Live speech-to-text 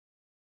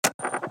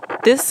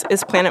This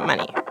is Planet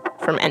Money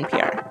from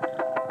NPR.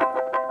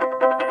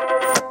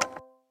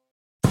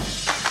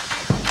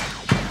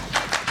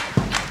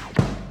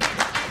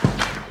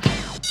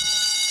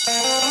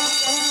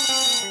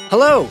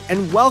 Hello,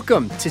 and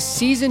welcome to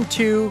Season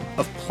 2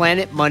 of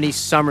Planet Money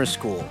Summer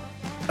School,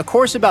 a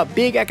course about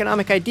big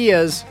economic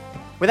ideas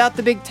without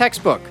the big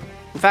textbook.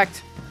 In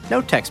fact,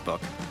 no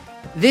textbook.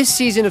 This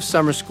season of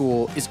summer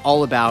school is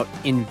all about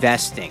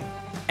investing.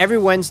 Every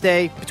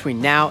Wednesday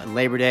between now and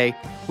Labor Day,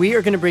 we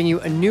are going to bring you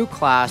a new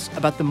class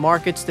about the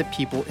markets that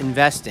people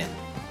invest in,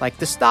 like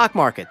the stock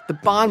market, the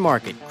bond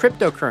market,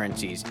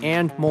 cryptocurrencies,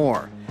 and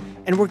more.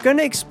 And we're going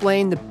to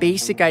explain the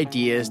basic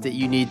ideas that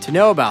you need to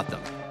know about them,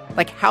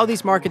 like how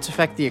these markets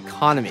affect the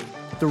economy,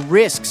 the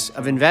risks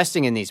of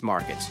investing in these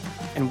markets,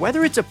 and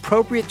whether it's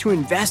appropriate to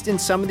invest in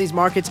some of these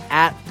markets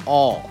at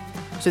all,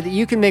 so that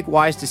you can make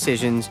wise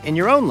decisions in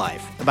your own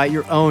life about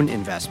your own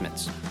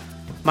investments.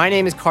 My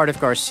name is Cardiff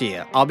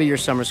Garcia. I'll be your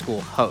summer school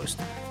host.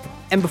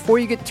 And before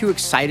you get too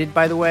excited,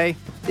 by the way,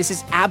 this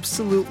is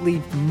absolutely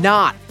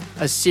not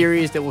a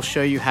series that will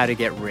show you how to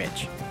get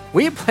rich.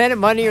 We at Planet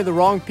Money are the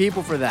wrong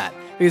people for that,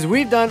 because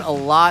we've done a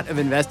lot of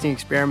investing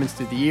experiments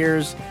through the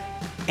years,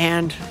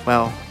 and,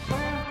 well...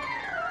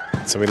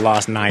 So we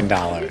lost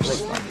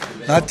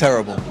 $9. Not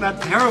terrible.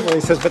 Not terrible,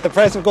 he says, but the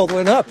price of gold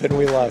went up and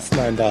we lost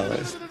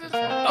 $9.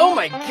 Oh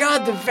my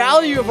God, the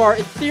value of our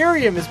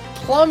Ethereum is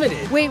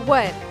plummeted. Wait,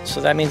 what?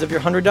 So that means of your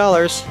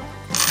 $100,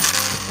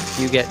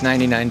 you get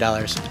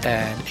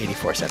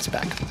 $99.84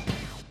 back.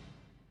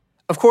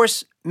 Of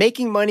course,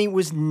 making money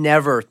was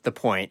never the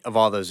point of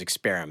all those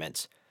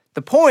experiments.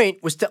 The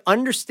point was to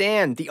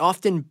understand the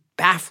often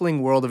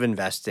baffling world of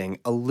investing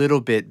a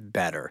little bit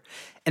better.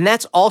 And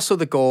that's also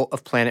the goal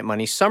of Planet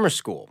Money Summer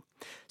School.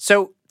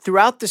 So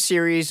throughout the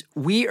series,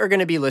 we are going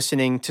to be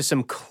listening to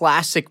some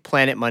classic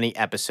Planet Money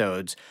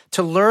episodes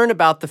to learn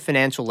about the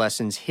financial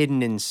lessons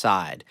hidden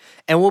inside.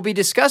 And we'll be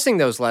discussing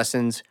those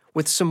lessons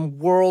with some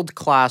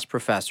world-class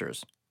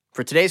professors.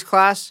 For today's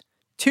class,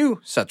 2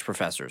 such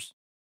professors.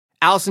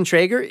 Allison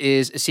Traeger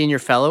is a senior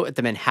fellow at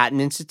the Manhattan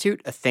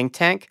Institute, a think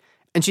tank,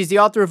 and she's the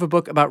author of a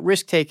book about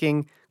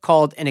risk-taking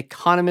called An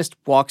Economist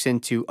Walks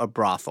Into a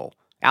Brothel.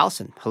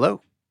 Allison,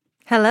 hello.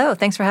 Hello,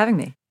 thanks for having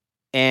me.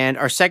 And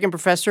our second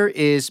professor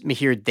is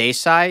Mihir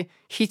Desai.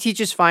 He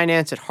teaches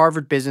finance at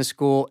Harvard Business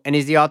School, and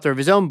he's the author of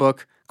his own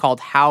book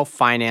called How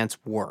Finance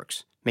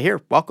Works.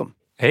 Mihir, welcome.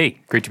 Hey,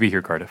 great to be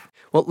here, Cardiff.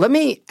 Well, let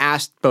me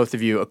ask both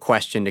of you a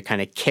question to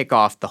kind of kick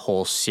off the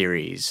whole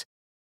series.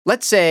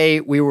 Let's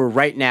say we were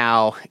right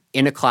now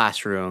in a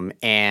classroom,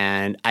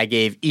 and I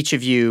gave each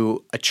of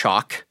you a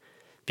chalk,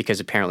 because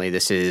apparently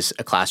this is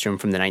a classroom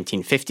from the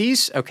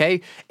 1950s,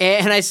 okay?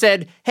 And I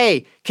said,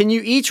 hey, can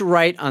you each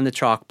write on the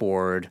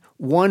chalkboard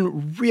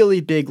one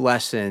really big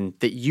lesson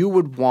that you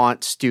would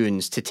want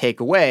students to take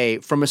away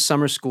from a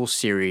summer school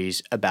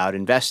series about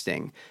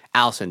investing?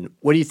 Allison,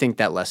 what do you think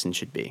that lesson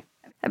should be?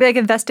 I feel like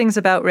investing is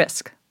about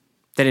risk.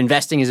 That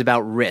investing is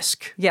about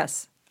risk?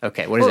 Yes.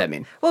 Okay, what does that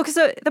mean? Well, because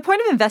the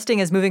point of investing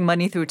is moving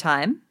money through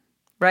time,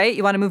 right?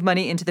 You want to move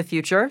money into the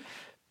future.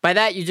 By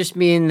that, you just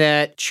mean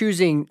that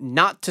choosing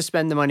not to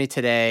spend the money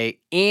today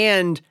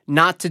and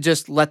not to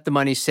just let the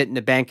money sit in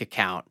a bank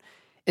account.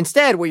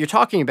 Instead, what you're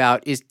talking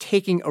about is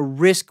taking a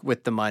risk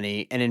with the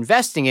money and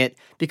investing it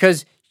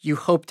because you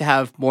hope to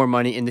have more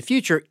money in the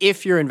future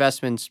if your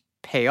investments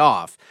pay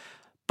off.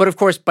 But of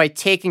course, by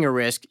taking a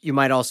risk, you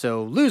might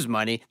also lose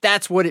money.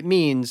 That's what it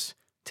means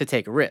to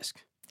take a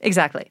risk.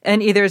 Exactly.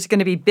 And either it's going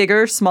to be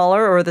bigger,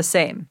 smaller, or the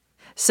same.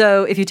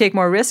 So if you take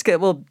more risk,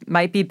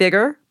 might be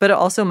bigger, but it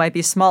also might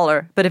be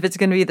smaller. But if it's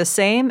going to be the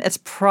same, it's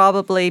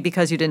probably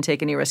because you didn't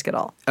take any risk at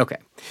all. Okay.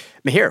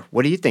 Mihir,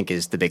 what do you think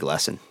is the big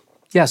lesson?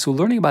 Yeah, so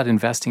learning about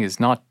investing is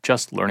not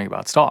just learning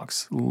about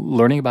stocks.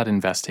 Learning about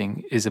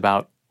investing is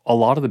about a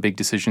lot of the big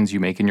decisions you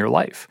make in your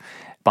life.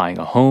 Buying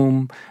a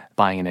home,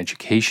 buying an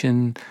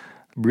education,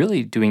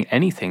 really doing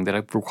anything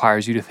that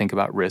requires you to think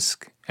about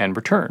risk and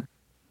return.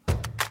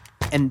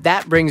 And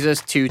that brings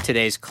us to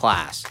today's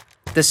class,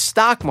 the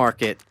stock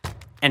market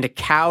and a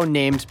cow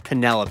named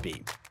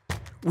Penelope.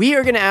 We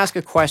are going to ask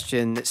a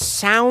question that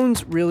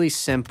sounds really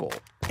simple,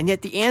 and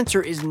yet the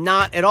answer is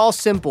not at all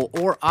simple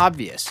or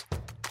obvious.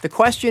 The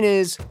question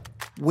is,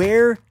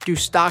 where do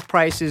stock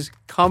prices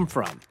come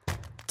from?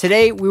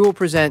 Today, we will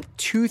present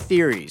 2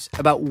 theories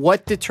about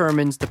what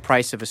determines the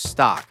price of a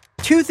stock.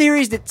 2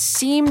 theories that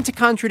seem to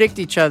contradict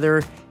each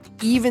other,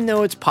 even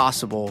though it's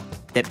possible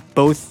that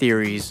both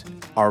theories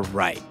are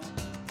right.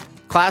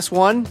 Class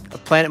 1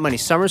 of Planet Money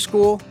Summer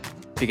School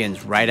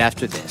begins right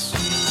after this.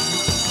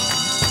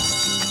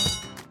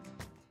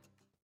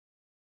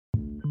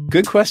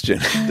 Good question.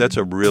 That's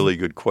a really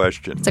good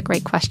question. It's a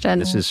great question.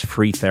 This is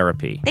free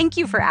therapy. Thank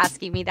you for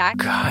asking me that.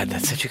 God,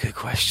 that's such a good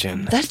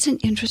question. That's an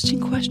interesting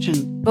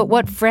question. But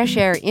what Fresh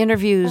Air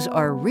interviews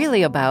are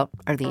really about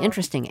are the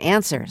interesting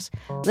answers.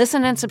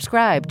 Listen and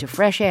subscribe to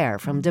Fresh Air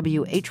from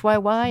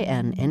WHYY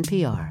and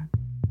NPR.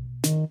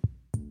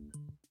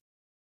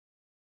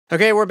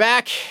 Okay, we're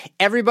back.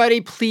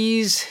 Everybody,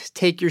 please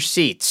take your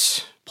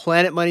seats.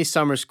 Planet Money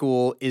Summer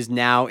School is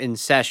now in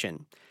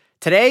session.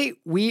 Today,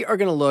 we are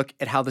going to look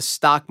at how the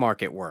stock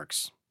market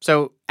works.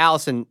 So,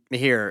 Allison,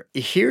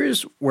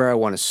 here's where I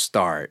want to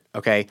start,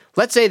 okay?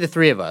 Let's say the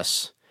three of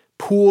us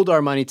pooled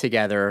our money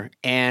together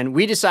and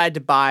we decide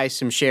to buy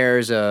some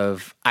shares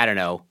of, I don't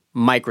know,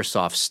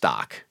 Microsoft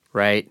stock,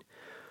 right?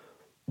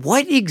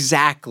 What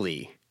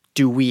exactly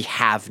do we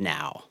have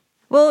now?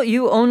 Well,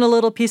 you own a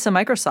little piece of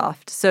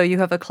Microsoft, so you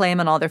have a claim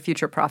on all their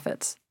future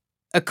profits.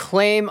 A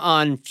claim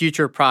on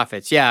future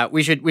profits. Yeah,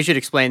 we should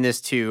explain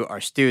this to our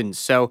students.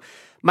 So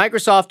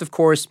Microsoft, of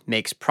course,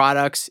 makes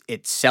products.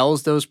 It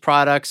sells those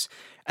products.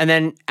 And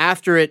then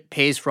after it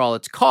pays for all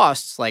its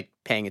costs, like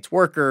paying its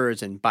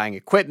workers and buying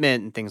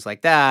equipment and things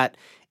like that,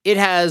 it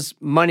has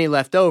money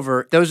left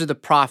over. Those are the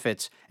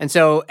profits. And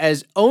so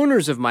as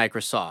owners of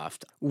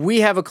Microsoft,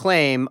 we have a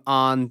claim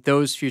on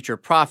those future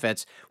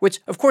profits, which,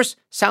 of course,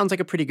 sounds like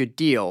a pretty good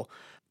deal.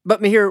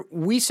 But Mihir,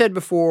 we said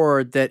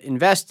before that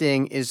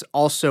investing is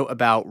also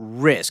about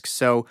risk.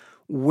 So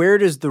where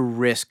does the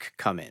risk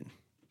come in?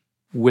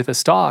 With a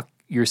stock,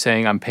 you're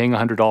saying I'm paying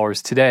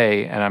 $100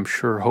 today, and I'm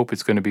sure hope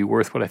it's going to be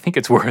worth what I think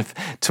it's worth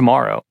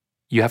tomorrow.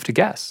 You have to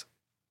guess.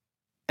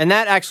 And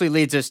that actually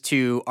leads us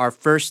to our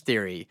first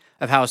theory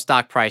of how a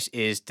stock price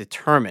is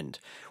determined,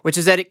 which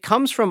is that it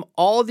comes from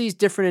all these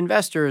different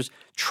investors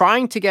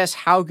trying to guess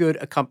how good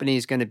a company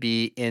is going to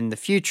be in the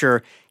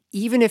future,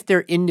 even if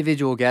their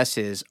individual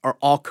guesses are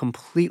all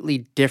completely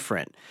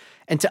different.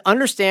 And to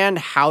understand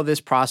how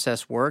this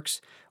process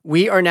works,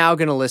 we are now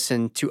going to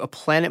listen to a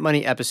Planet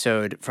Money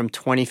episode from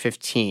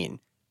 2015.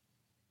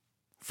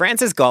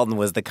 Francis Galton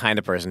was the kind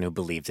of person who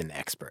believed in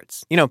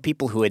experts. You know,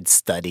 people who had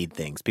studied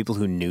things, people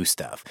who knew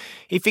stuff.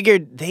 He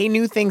figured they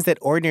knew things that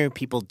ordinary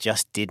people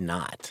just did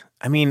not.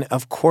 I mean,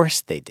 of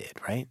course they did,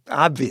 right?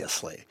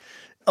 Obviously.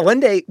 One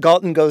day,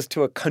 Galton goes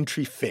to a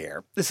country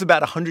fair. This is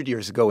about 100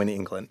 years ago in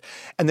England.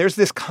 And there's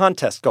this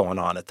contest going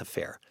on at the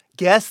fair.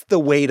 Guess the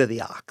weight of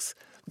the ox.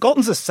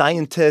 Galton's a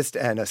scientist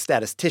and a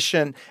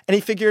statistician, and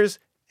he figures,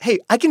 hey,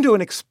 I can do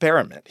an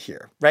experiment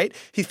here, right?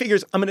 He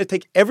figures I'm going to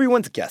take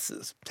everyone's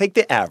guesses, take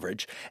the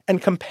average,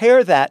 and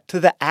compare that to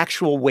the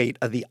actual weight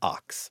of the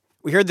ox.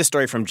 We heard this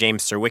story from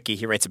James Surowiecki.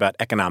 He writes about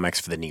economics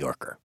for The New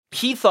Yorker.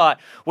 He thought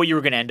what you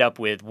were going to end up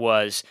with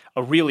was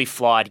a really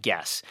flawed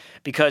guess,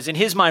 because in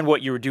his mind,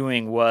 what you were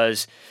doing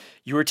was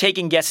you were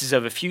taking guesses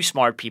of a few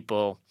smart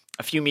people,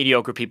 a few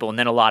mediocre people, and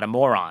then a lot of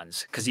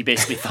morons, because he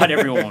basically thought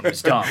everyone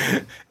was dumb.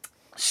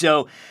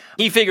 So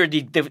he figured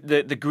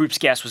the group's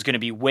guess was going to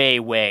be way,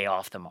 way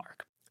off the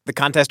mark. The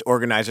contest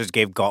organizers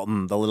gave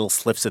Galton the little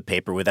slips of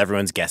paper with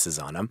everyone's guesses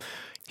on them.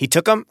 He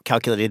took them,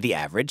 calculated the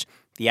average.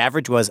 The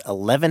average was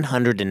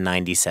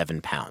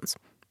 1,197 pounds.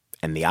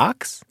 And the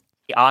ox?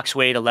 The ox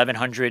weighed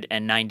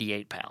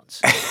 1,198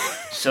 pounds.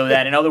 So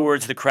that, in other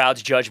words, the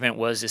crowd's judgment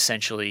was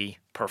essentially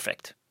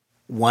perfect.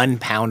 1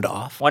 pound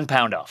off? 1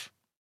 pound off.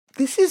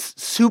 This is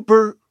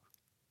super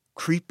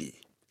creepy.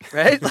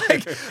 Right?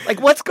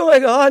 like what's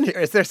going on here?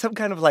 Is there some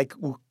kind of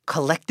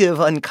collective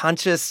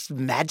unconscious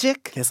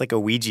magic? It's like a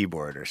Ouija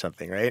board or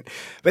something, right?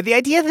 But the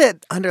idea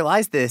that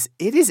underlies this,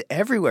 it is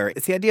everywhere.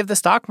 It's the idea of the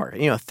stock market.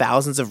 You know,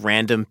 thousands of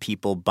random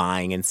people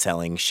buying and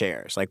selling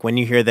shares. Like when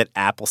you hear that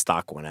Apple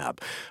stock went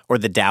up or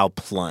the Dow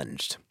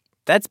plunged.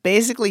 That's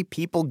basically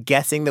people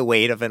guessing the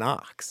weight of an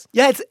ox.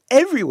 Yeah, it's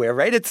everywhere,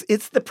 right?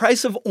 It's the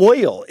price of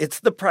oil. It's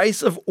the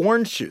price of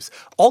orange juice.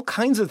 All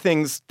kinds of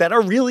things that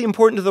are really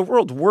important to the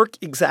world work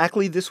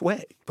exactly this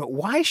way. But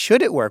why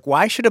should it work?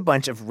 Why should a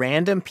bunch of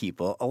random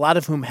people, a lot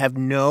of whom have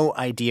no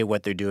idea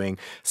what they're doing,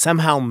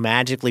 somehow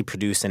magically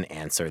produce an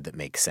answer that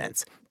makes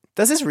sense?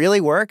 Does this really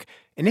work?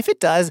 And if it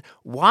does,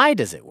 why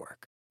does it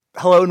work?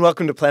 Hello and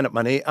welcome to Planet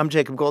Money. I'm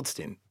Jacob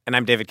Goldstein. And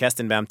I'm David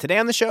Kestenbaum. Today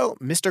on the show,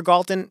 Mr.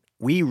 Galton,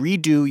 we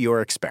redo your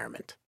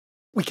experiment.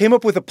 We came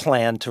up with a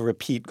plan to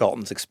repeat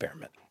Galton's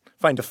experiment.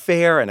 Find a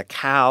fair and a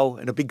cow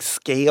and a big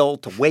scale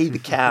to weigh the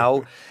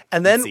cow.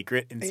 And then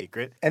in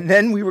secret. And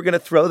then we were going to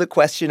throw the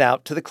question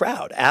out to the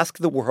crowd. Ask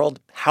the world,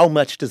 how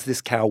much does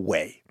this cow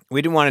weigh?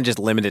 We didn't want to just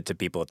limit it to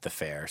people at the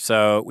fair.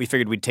 So we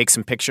figured we'd take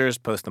some pictures,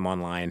 post them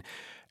online,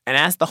 and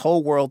ask the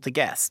whole world to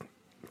guess.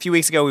 A few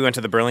weeks ago, we went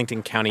to the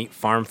Burlington County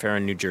Farm Fair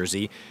in New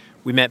Jersey.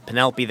 We met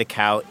Penelope the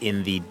cow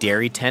in the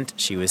dairy tent.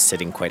 She was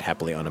sitting quite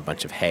happily on a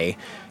bunch of hay.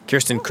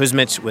 Kirsten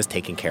Kuzmich was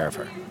taking care of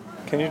her.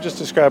 Can you just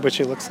describe what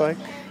she looks like?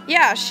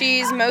 Yeah,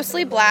 she's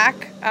mostly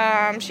black.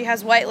 She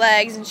has white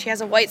legs and she has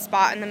a white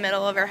spot in the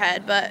middle of her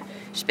head, but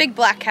she's a big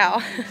black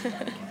cow.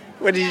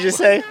 What did you just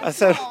say? I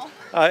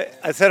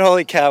said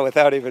holy cow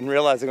without even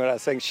realizing what I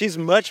was saying. She's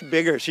much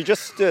bigger. She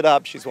just stood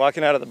up. She's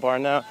walking out of the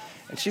barn now,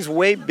 and she's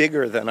way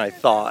bigger than I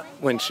thought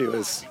when she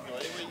was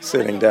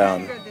sitting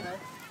down.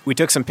 We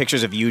took some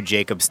pictures of you,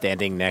 Jacob,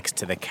 standing next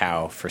to the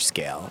cow for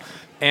scale.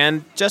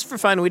 And just for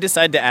fun, we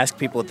decided to ask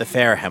people at the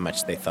fair how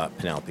much they thought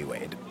Penelope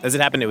weighed. As it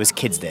happened, it was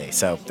Kids' Day,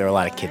 so there were a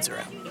lot of kids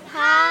around.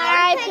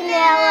 Hi,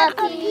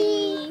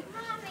 Penelope.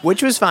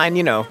 Which was fine,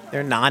 you know,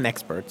 they're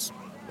non-experts.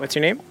 What's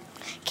your name?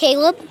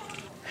 Caleb.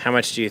 How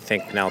much do you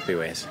think Penelope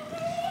weighs?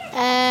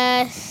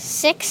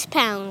 6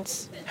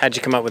 pounds. How'd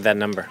you come up with that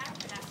number?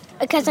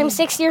 Because I'm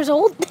 6 years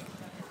old.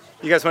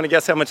 You guys want to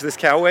guess how much this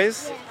cow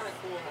weighs?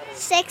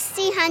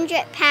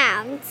 1,600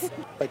 pounds.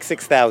 Like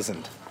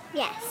 6,000.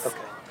 Yes. Okay.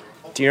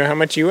 Do you know how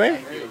much you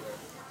weigh?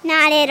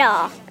 Not at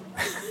all.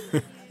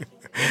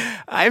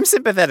 I'm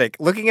sympathetic.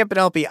 Looking at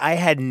Penelope, I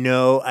had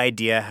no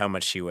idea how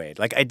much she weighed.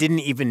 Like, I didn't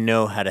even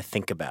know how to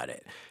think about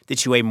it. Did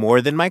she weigh more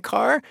than my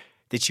car?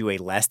 Did she weigh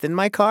less than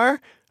my car?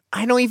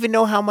 I don't even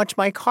know how much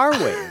my car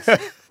weighs.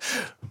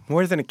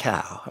 More than a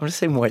cow. I'm going to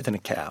say more than a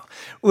cow.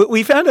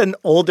 We found an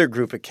older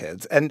group of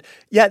kids, and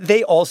yeah,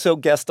 they also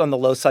guessed on the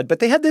low side, but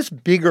they had this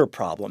bigger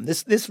problem,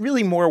 this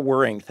really more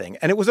worrying thing.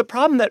 And it was a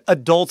problem that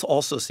adults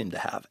also seemed to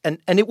have. And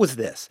it was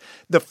this.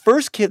 The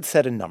first kid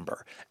said a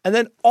number, and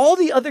then all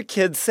the other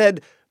kids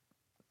said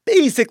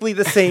basically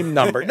the same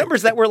number,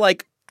 numbers that were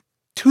like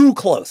too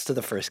close to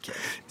the first kid.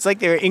 It's like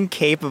they were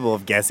incapable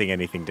of guessing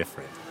anything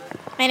different.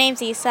 My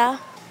name's Issa.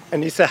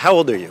 And Issa, how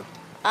old are you?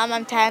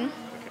 I'm 10.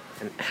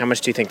 And how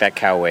much do you think that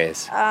cow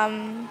weighs?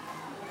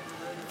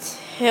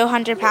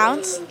 200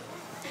 pounds.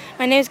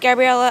 My name's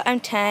Gabriella. I'm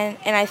 10,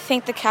 and I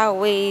think the cow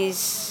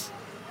weighs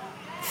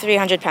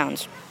 300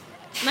 pounds.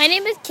 My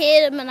name is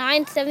Kid.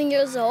 I'm 7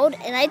 years old,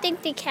 and I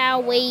think the cow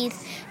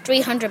weighs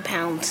 300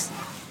 pounds.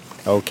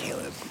 Oh,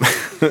 Caleb.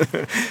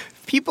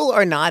 People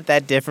are not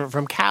that different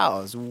from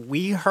cows.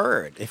 We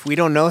herd. If we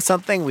don't know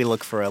something, we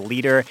look for a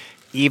leader,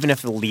 even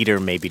if the leader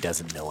maybe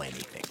doesn't know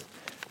anything.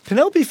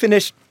 Penelope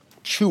finished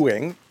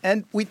chewing,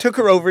 and we took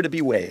her over to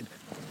be weighed.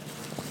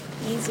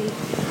 Easy.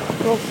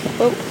 Whoa,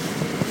 whoa,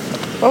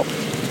 whoa.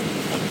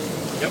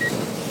 Yep.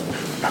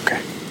 Okay.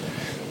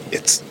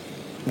 It's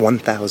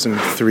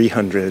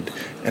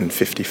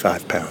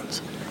 1,355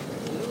 pounds.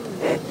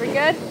 We're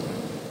good?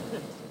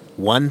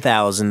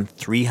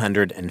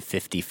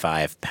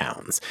 1,355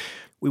 pounds.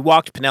 We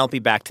walked Penelope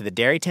back to the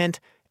dairy tent,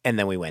 and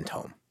then we went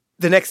home.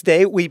 The next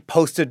day, we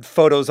posted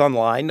photos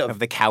online of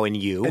the cow and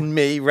you. And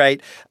me,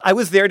 right. I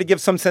was there to give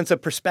some sense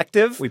of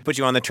perspective. We put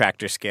you on the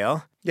tractor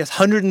scale. Yes,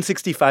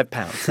 165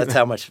 pounds. That's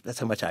how much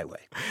I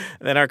weigh.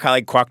 Then our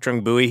colleague Kwok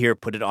Trung Bui here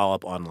put it all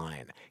up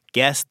online.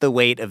 Guess the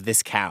weight of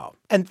this cow.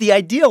 And the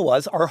idea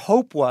was, our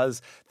hope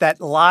was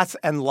that lots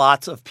and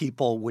lots of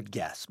people would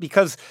guess.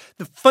 Because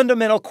the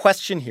fundamental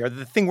question here,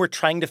 the thing we're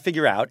trying to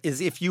figure out,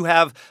 is if you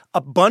have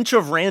a bunch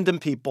of random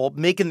people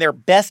making their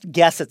best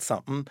guess at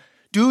something,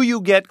 do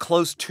you get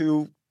close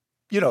to,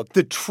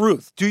 the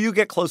truth? Do you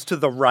get close to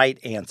the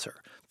right answer?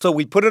 So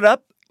we put it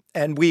up,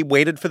 and we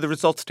waited for the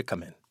results to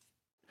come in.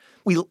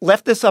 We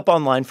left this up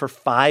online for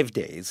 5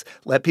 days,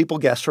 let people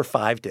guess for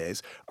 5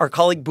 days. Our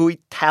colleague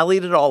Bui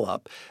tallied it all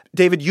up.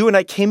 David, you and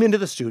I came into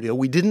the studio.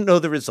 We didn't know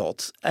the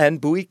results,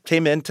 and Bui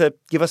came in to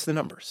give us the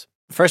numbers.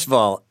 First of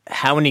all,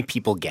 how many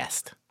people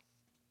guessed?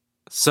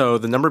 So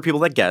the number of people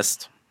that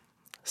guessed,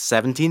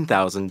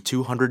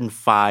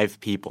 17,205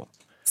 people.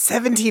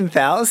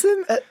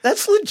 17,000?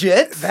 That's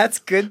legit. That's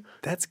good.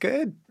 That's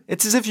good.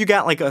 It's as if you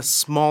got like a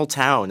small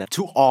town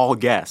to all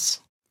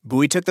guess.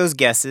 Bui took those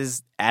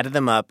guesses, added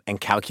them up, and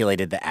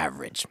calculated the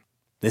average.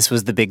 This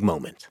was the big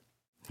moment.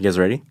 You guys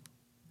ready?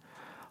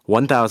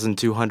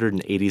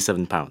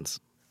 1,287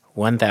 pounds.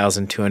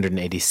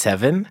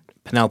 1,287?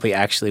 Penelope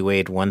actually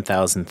weighed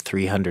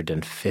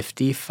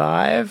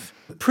 1,355?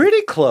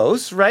 Pretty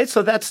close, right?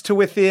 So that's to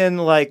within,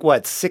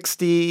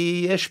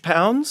 60-ish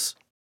pounds?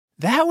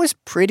 That was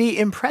pretty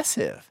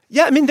impressive.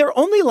 Yeah, they're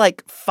only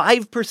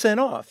 5%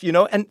 off,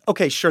 And,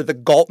 okay, sure, the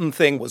Galton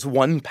thing was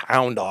 1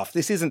 pound off.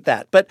 This isn't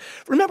that. But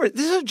remember,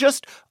 this is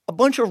just a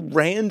bunch of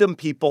random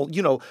people,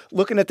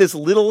 looking at this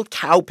little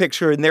cow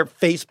picture in their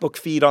Facebook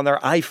feed on their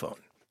iPhone.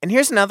 And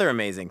here's another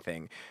amazing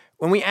thing.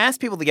 When we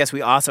asked people to guess,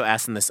 we also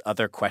asked them this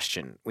other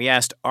question. We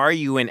asked, are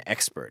you an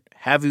expert?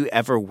 Have you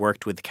ever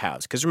worked with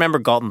cows? Because remember,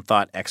 Galton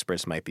thought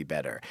experts might be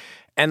better.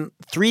 And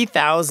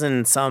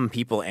 3,000 some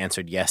people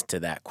answered yes to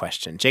that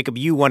question. Jacob,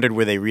 you wondered,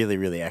 were they really,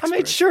 really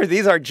experts? Sure,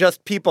 these are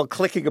just people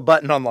clicking a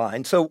button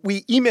online. So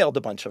we emailed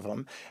a bunch of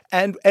them,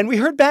 and we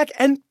heard back,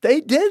 and they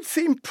did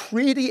seem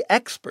pretty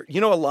expert. A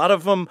lot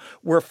of them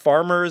were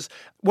farmers.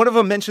 One of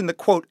them mentioned the,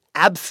 quote,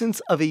 absence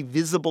of a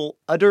visible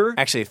udder.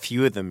 Actually, a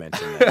few of them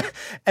mentioned that.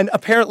 And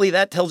apparently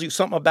that tells you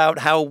something about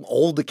how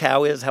old the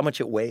cow is, how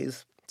much it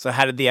weighs. So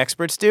how did the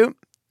experts do?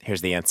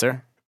 Here's the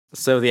answer.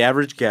 So the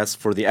average guess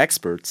for the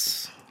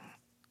experts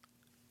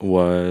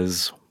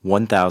was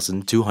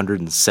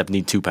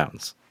 1,272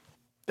 pounds.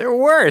 They're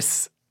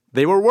worse.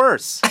 They were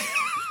worse.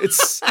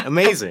 It's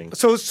amazing.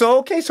 So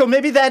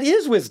maybe that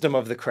is wisdom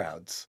of the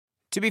crowds.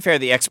 To be fair,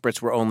 the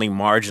experts were only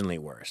marginally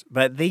worse,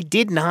 but they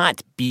did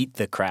not beat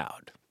the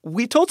crowd.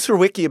 We told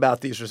Surowiecki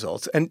about these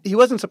results, and he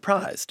wasn't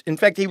surprised. In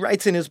fact, he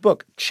writes in his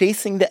book,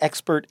 chasing the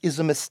expert is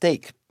a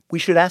mistake. We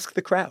should ask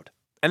the crowd.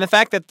 And the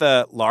fact that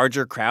the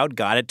larger crowd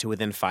got it to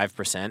within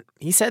 5%,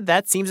 he said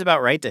that seems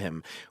about right to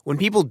him. When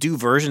people do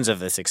versions of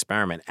this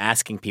experiment,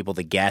 asking people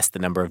to guess the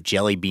number of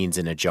jelly beans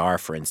in a jar,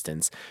 for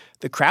instance,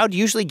 the crowd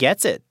usually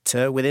gets it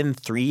to within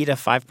 3 to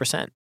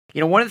 5%.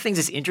 One of the things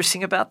that's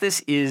interesting about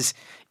this is,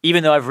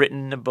 even though I've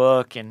written a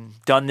book and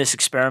done this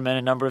experiment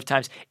a number of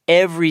times,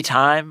 every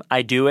time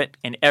I do it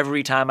and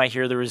every time I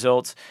hear the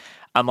results,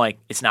 I'm like,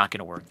 it's not going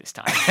to work this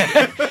time.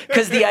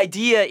 Because the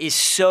idea is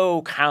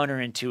so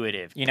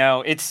counterintuitive. You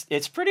know,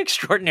 it's pretty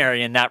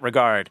extraordinary in that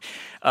regard.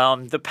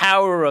 The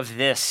power of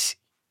this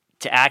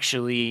to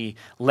actually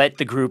let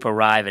the group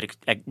arrive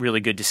at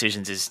really good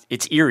decisions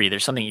it's eerie.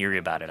 There's something eerie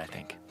about it, I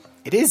think.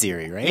 It is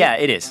eerie, right? Yeah,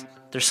 it is.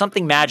 There's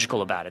something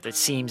magical about it that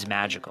seems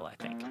magical, I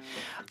think.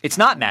 It's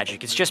not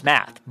magic, it's just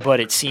math, but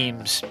it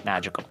seems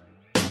magical.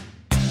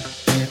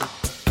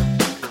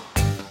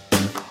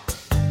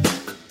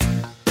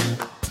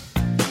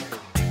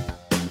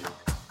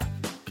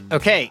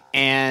 Okay,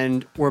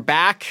 and we're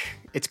back.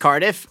 It's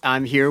Cardiff.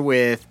 I'm here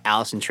with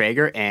Allison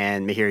Traeger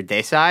and Mihir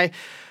Desai.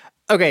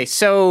 Okay,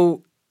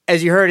 so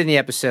as you heard in the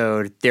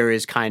episode, there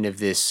is kind of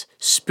this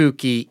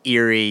spooky,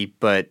 eerie,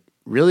 but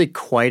really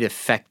quite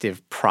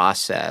effective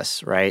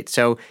process, right?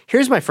 So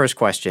here's my first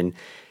question.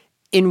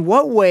 In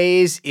what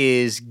ways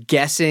is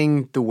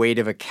guessing the weight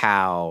of a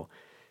cow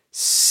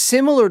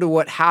similar to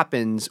what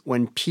happens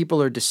when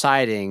people are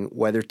deciding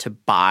whether to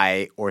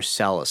buy or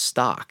sell a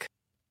stock?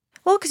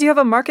 Well, because you have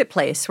a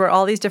marketplace where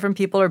all these different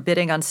people are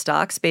bidding on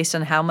stocks based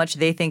on how much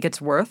they think it's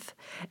worth,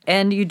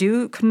 and you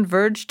do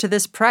converge to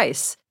this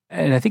price.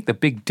 And I think the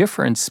big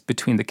difference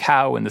between the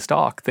cow and the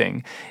stock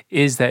thing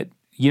is that,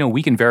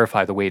 we can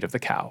verify the weight of the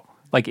cow.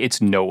 Like,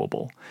 it's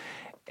knowable.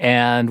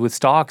 And with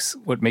stocks,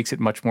 what makes it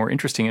much more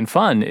interesting and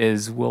fun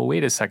is, well,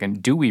 wait a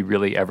second, do we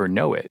really ever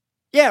know it?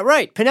 Yeah,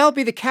 right.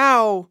 Penelope the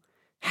cow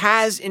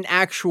has an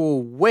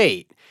actual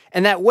weight,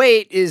 and that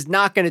weight is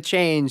not going to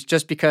change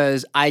just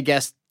because I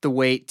guessed the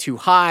weight too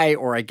high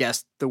or I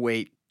guessed the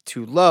weight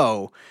too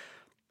low.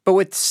 But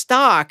with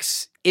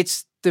stocks,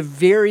 it's the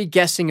very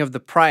guessing of the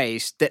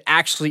price that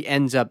actually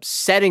ends up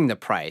setting the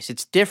price.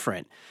 It's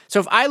different. So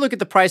if I look at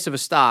the price of a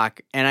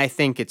stock and I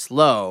think it's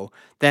low,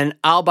 then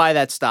I'll buy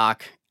that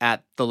stock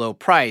at the low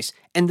price.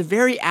 And the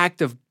very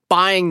act of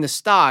buying the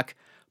stock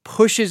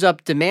pushes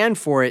up demand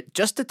for it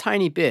just a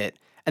tiny bit.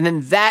 And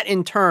then that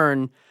in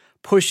turn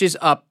pushes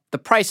up the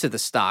price of the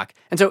stock.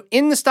 And so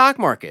in the stock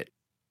market,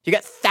 you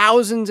got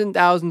thousands and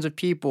thousands of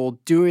people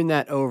doing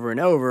that over and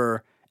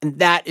over. And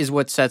that is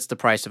what sets the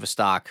price of a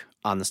stock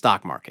on the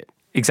stock market.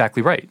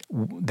 Exactly right.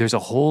 There's a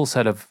whole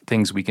set of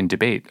things we can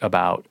debate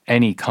about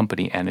any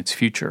company and its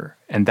future.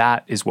 And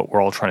that is what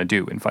we're all trying to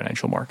do in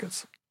financial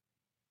markets.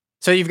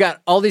 So you've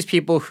got all these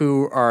people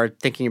who are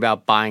thinking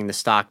about buying the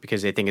stock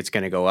because they think it's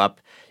going to go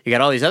up. You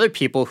got all these other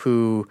people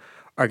who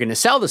are going to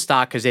sell the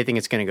stock because they think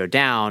it's going to go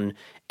down.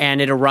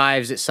 And it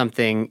arrives at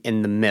something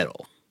in the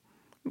middle.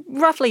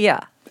 Roughly,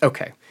 yeah.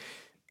 Okay.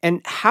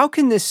 And how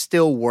can this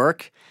still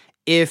work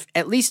if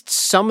at least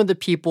some of the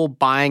people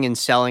buying and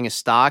selling a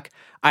stock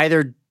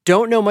either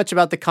don't know much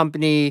about the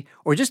company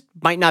or just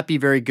might not be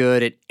very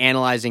good at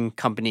analyzing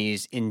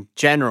companies in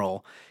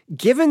general,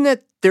 given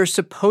that they're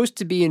supposed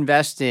to be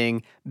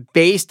investing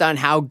based on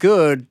how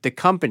good the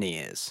company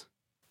is?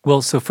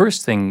 Well, so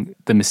first thing,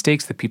 the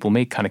mistakes that people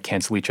make kind of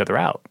cancel each other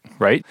out,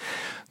 right?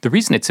 The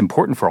reason it's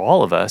important for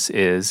all of us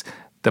is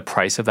the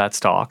price of that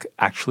stock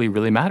actually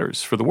really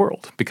matters for the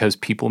world because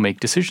people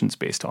make decisions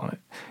based on it.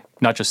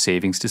 Not just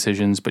savings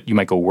decisions, but you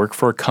might go work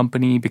for a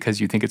company because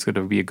you think it's going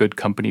to be a good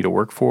company to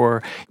work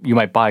for. You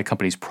might buy a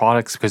company's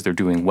products because they're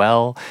doing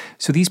well.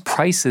 So these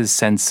prices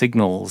send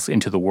signals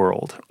into the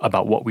world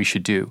about what we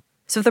should do.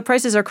 So if the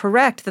prices are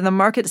correct, then the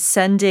market's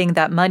sending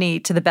that money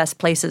to the best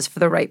places for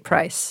the right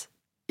price.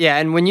 Yeah,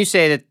 and when you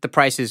say that the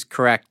price is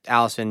correct,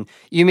 Allison,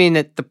 you mean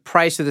that the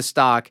price of the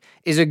stock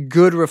is a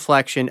good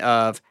reflection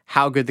of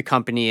how good the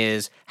company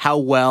is, how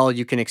well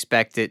you can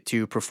expect it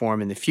to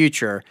perform in the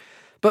future.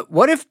 But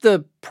what if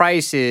the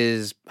price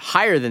is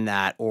higher than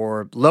that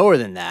or lower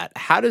than that?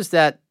 How does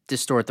that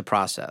distort the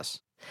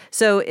process?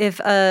 So if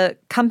a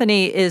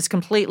company is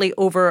completely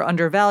over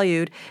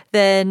undervalued,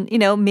 then,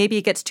 maybe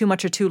it gets too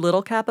much or too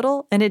little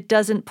capital and it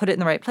doesn't put it in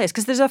the right place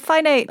because there's a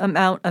finite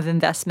amount of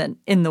investment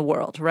in the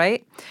world,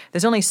 right?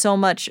 There's only so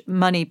much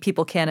money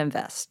people can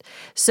invest.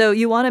 So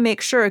you want to make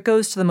sure it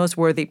goes to the most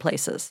worthy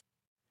places.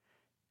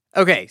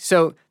 Okay,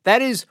 so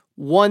that is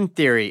one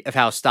theory of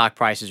how stock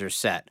prices are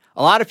set.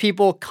 A lot of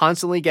people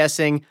constantly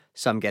guessing,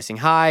 some guessing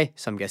high,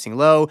 some guessing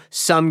low,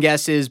 some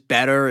guesses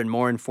better and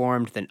more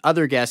informed than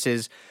other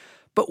guesses.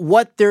 But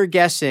what they're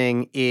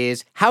guessing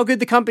is how good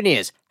the company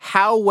is,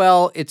 how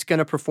well it's going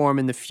to perform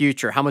in the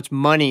future, how much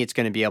money it's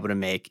going to be able to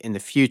make in the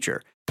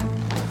future.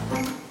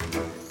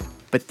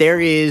 But there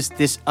is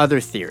this other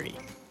theory,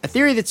 a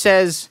theory that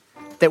says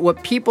that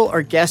what people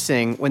are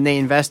guessing when they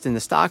invest in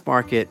the stock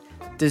market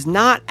does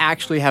not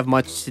actually have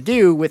much to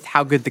do with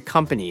how good the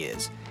company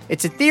is.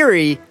 It's a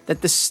theory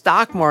that the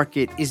stock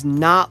market is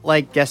not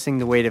like guessing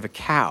the weight of a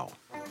cow.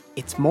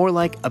 It's more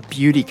like a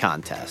beauty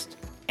contest.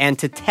 And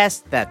to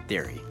test that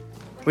theory,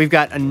 we've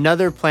got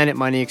another Planet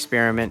Money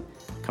experiment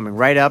coming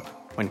right up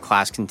when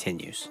class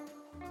continues.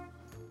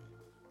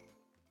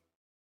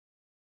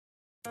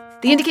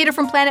 The Indicator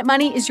from Planet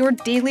Money is your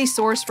daily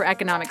source for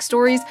economic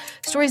stories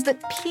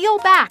that peel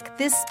back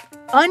this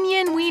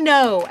onion we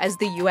know as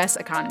the U.S.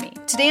 economy.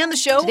 Today on the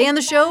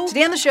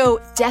show,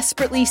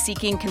 desperately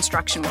seeking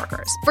construction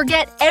workers.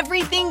 Forget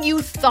everything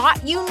you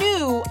thought you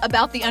knew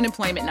about the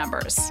unemployment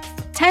numbers.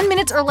 10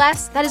 minutes or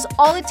less, that is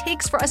all it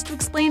takes for us to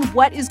explain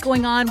what is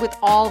going on with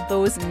all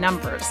those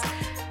numbers.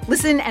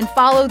 Listen and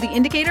follow The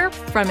Indicator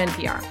from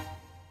NPR.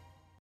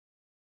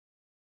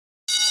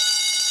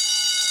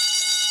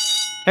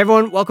 Hey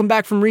everyone, welcome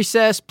back from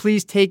recess.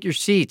 Please take your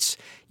seats.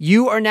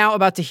 You are now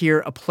about to hear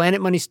a Planet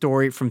Money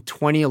story from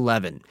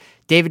 2011.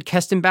 David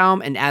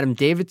Kestenbaum and Adam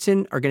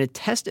Davidson are going to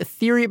test a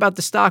theory about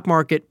the stock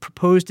market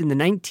proposed in the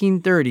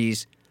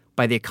 1930s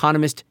by the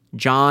economist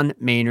John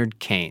Maynard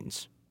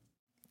Keynes.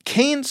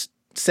 Keynes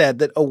said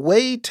that a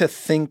way to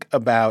think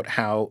about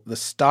how the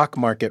stock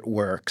market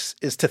works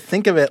is to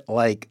think of it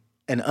like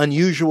an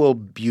unusual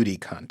beauty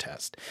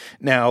contest.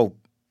 Now,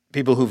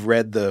 people who've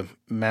read the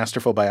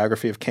masterful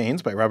biography of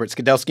Keynes by Robert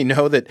Skidelsky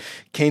know that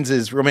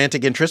Keynes's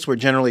romantic interests were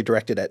generally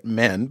directed at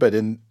men, but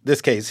in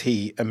this case,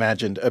 he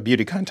imagined a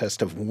beauty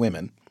contest of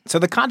women. So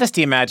the contest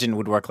he imagined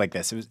would work like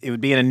this. It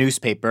would be in a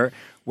newspaper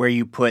where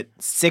you put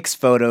 6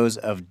 photos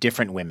of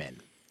different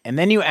women. And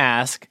then you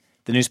ask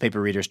the newspaper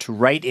readers to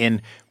write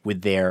in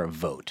with their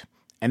vote.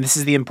 And this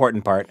is the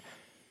important part.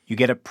 You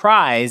get a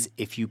prize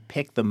if you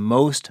pick the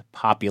most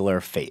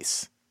popular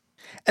face.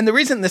 And the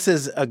reason this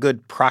is a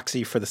good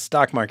proxy for the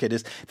stock market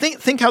is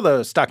think how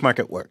the stock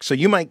market works. So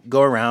you might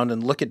go around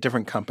and look at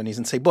different companies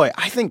and say, boy,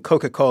 I think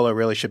Coca-Cola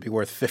really should be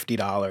worth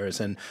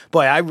 $50. And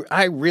boy,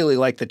 I really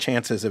like the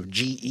chances of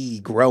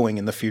GE growing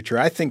in the future.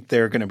 I think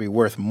they're going to be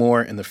worth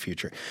more in the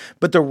future.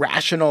 But the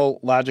rational,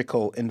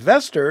 logical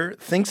investor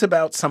thinks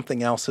about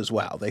something else as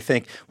well. They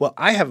think, well,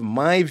 I have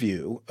my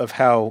view of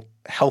how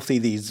healthy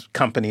these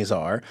companies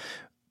are.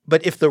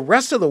 But if the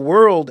rest of the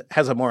world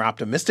has a more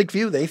optimistic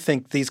view, they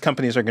think these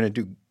companies are going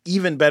to do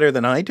even better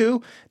than I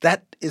do,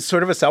 that is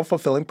sort of a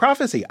self-fulfilling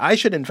prophecy. I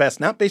should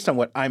invest not based on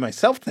what I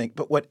myself think,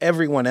 but what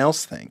everyone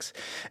else thinks.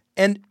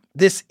 And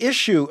this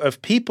issue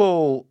of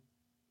people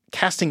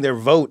casting their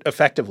vote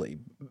effectively,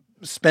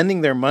 spending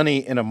their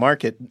money in a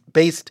market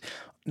based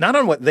not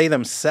on what they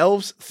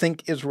themselves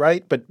think is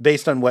right, but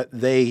based on what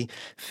they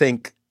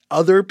think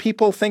other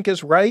people think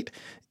is right,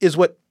 is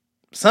what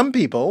some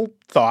people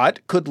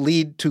thought could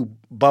lead to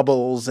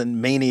bubbles and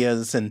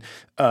manias and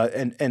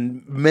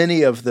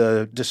many of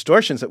the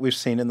distortions that we've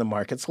seen in the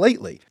markets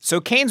lately. So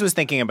Keynes was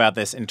thinking about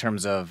this in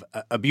terms of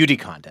a beauty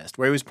contest,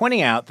 where he was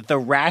pointing out that the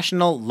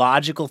rational,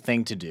 logical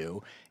thing to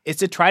do is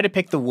to try to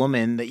pick the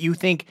woman that you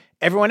think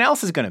everyone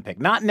else is going to pick,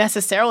 not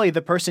necessarily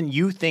the person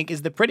you think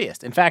is the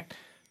prettiest. In fact,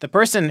 the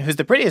person who's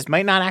the prettiest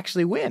might not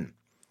actually win.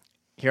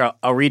 Here,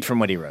 I'll read from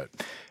what he wrote.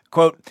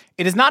 Quote,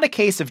 "It is not a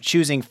case of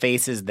choosing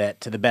faces that,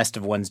 to the best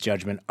of one's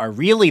judgment, are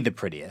really the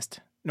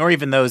prettiest, nor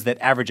even those that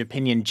average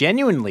opinion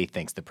genuinely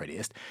thinks the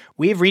prettiest.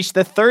 We have reached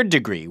the 3rd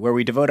degree, where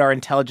we devote our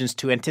intelligence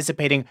to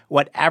anticipating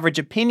what average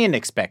opinion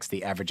expects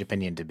the average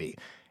opinion to be.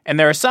 And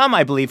there are some,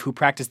 I believe, who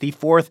practice the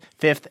 4th,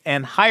 5th,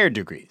 and higher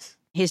degrees."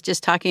 He's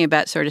just talking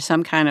about sort of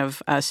some kind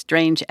of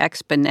strange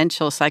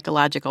exponential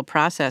psychological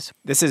process.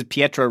 This is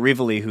Pietra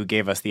Rivoli who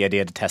gave us the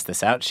idea to test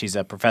this out. She's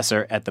a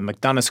professor at the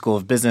McDonough School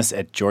of Business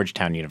at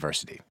Georgetown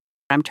University.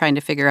 I'm trying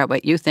to figure out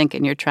what you think,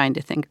 and you're trying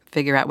to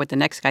figure out what the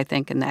next guy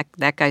thinks, and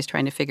that guy's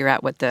trying to figure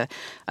out what the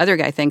other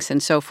guy thinks,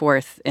 and so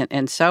forth,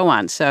 and so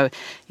on. So,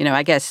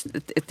 I guess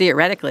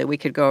theoretically we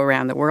could go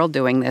around the world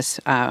doing this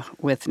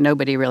with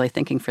nobody really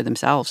thinking for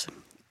themselves.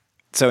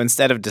 So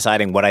instead of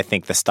deciding what I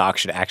think the stock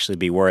should actually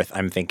be worth,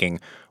 I'm thinking,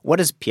 what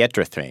does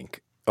Pietra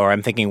think? Or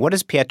I'm thinking, what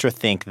does Pietra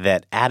think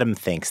that Adam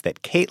thinks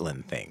that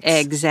Caitlin thinks?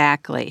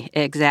 Exactly.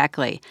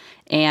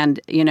 And,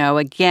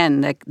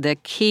 again, the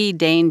key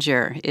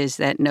danger is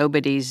that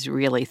nobody's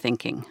really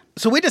thinking.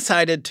 So we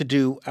decided to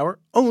do our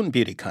own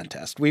beauty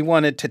contest. We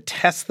wanted to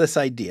test this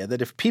idea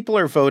that if people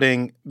are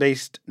voting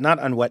based not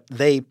on what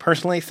they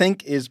personally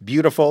think is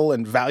beautiful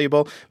and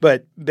valuable,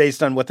 but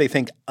based on what they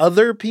think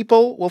other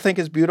people will think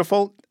is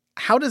beautiful,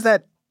 how does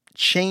that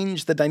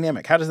change the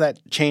dynamic? How does that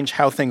change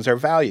how things are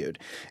valued?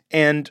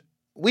 And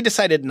we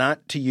decided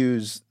not to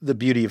use the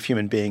beauty of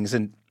human beings.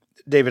 And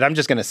David, I'm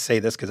just going to say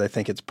this because I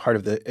think it's part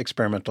of the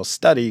experimental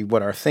study,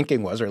 what our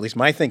thinking was, or at least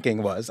my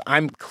thinking was.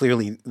 I'm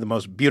clearly the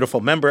most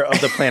beautiful member of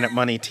the Planet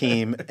Money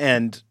team,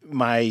 and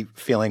my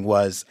feeling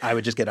was I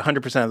would just get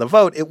 100% of the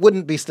vote. It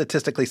wouldn't be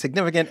statistically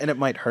significant, and it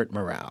might hurt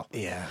morale.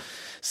 Yeah.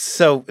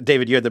 So,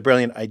 David, you had the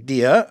brilliant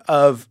idea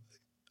of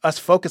us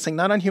focusing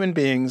not on human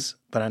beings,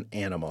 but on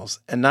animals,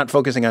 and not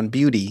focusing on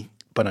beauty,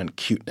 but on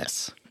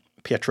cuteness.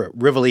 Pietra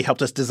Rivoli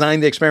helped us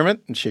design the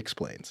experiment, and she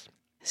explains.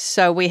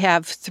 So we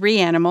have 3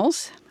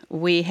 animals.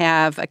 We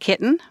have a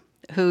kitten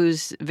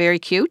who's very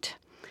cute.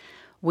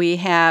 We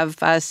have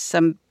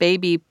some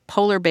baby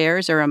polar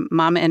bears, or a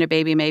mama and a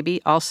baby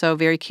maybe, also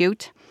very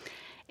cute.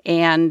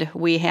 And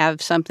we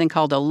have something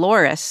called a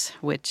loris,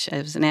 which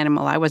is an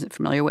animal I wasn't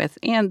familiar with.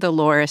 And the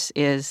loris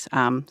is,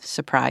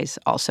 surprise,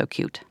 also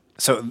cute.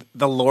 So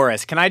the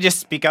loris, can I just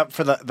speak up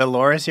for the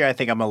loris here? I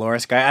think I'm a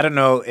loris guy. I don't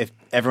know if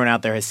everyone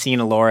out there has seen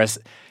a loris.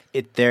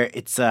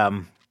 It's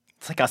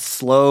like a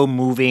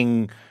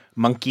slow-moving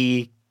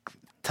monkey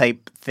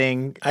type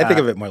thing. I think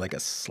of it more like a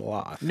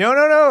sloth.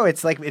 No.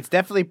 It's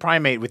definitely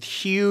primate with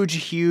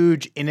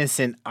huge,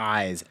 innocent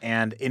eyes.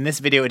 And in this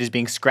video, it is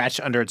being scratched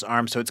under its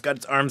arm. So it's got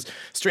its arms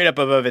straight up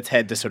above its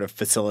head to sort of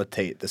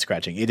facilitate the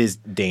scratching. It is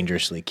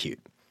dangerously cute.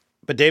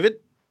 But David,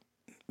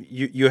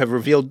 you have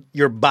revealed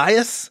your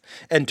bias,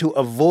 and to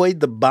avoid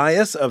the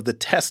bias of the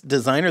test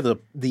designer,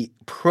 the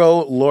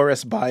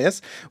pro-loris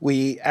bias,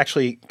 we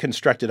actually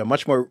constructed a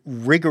much more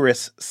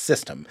rigorous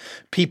system.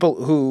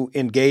 People who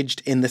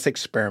engaged in this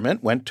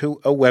experiment went to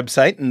a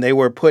website, and they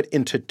were put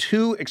into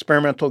 2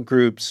 experimental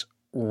groups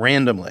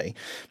randomly.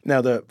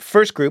 Now, the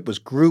first group was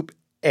Group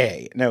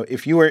A. Now,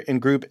 if you were in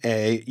Group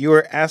A, you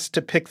were asked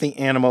to pick the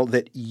animal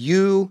that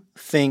you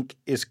think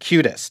is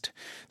cutest,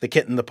 the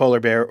kitten, the polar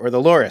bear, or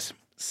the loris.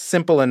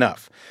 Simple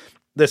enough.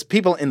 There's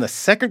people in the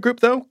second group,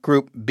 though,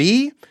 Group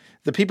B.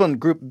 The people in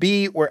Group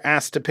B were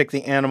asked to pick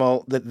the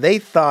animal that they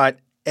thought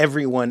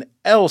everyone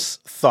else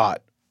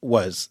thought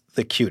was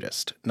the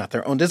cutest. Not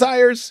their own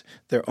desires,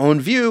 their own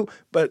view,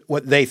 but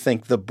what they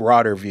think the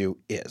broader view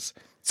is.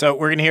 So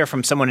we're going to hear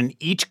from someone in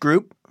each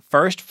group.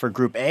 First, for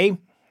Group A,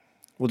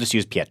 we'll just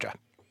use Pietra.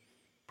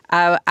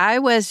 I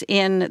was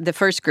in the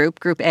first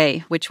group, Group A.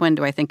 Which one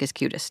do I think is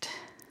cutest?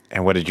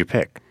 And what did you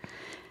pick?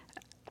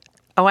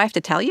 Oh, I have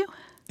to tell you?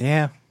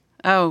 Yeah.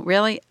 Oh,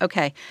 really?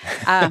 Okay.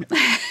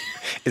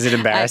 Is it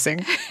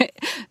embarrassing?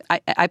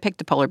 I picked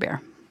a polar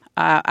bear.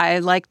 I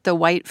liked the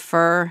white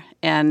fur,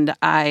 and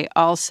I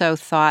also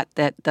thought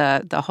that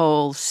the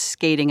whole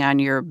skating on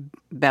your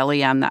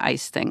belly on the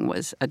ice thing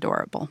was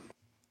adorable.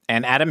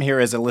 And Adam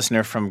here is a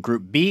listener from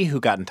Group B who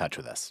got in touch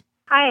with us.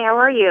 Hi, how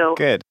are you?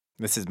 Good.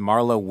 This is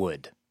Marla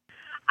Wood.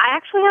 I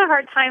actually had a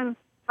hard time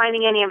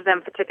finding any of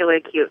them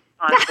particularly cute,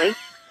 honestly.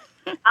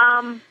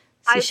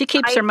 She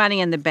keeps her money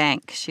in the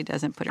bank. She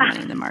doesn't put her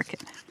money in the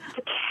market.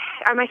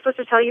 Am I supposed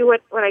to tell you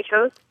what I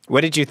chose?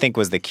 What did you think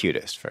was the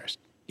cutest first?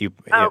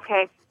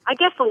 Okay. I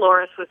guess the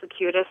loris was the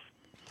cutest.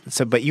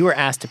 But you were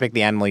asked to pick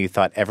the animal you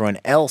thought everyone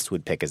else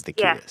would pick as the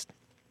cutest. Yes,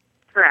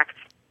 correct.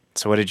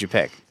 So what did you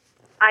pick?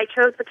 I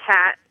chose the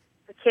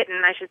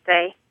kitten, I should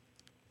say,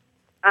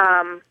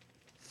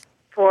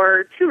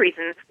 for 2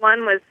 reasons.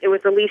 One was it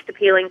was the least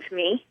appealing to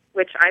me,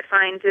 which I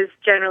find is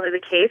generally the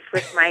case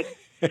with my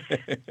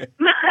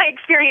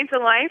experience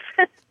in life.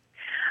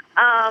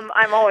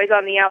 I'm always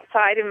on the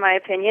outside, in my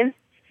opinion.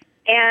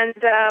 And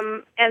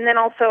then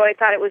also I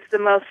thought it was the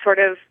most sort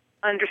of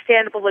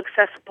understandable,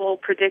 accessible,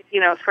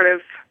 sort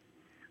of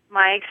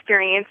my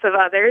experience of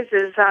others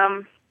is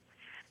the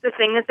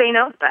thing that they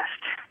know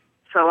best.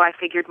 So I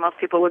figured most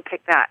people would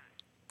pick that.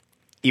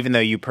 Even though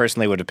you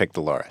personally would have picked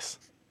the loris?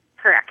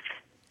 Correct.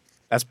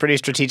 That's pretty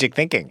strategic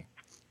thinking.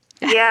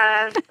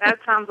 Yeah, that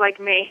sounds like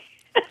me.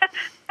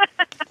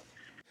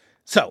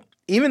 So,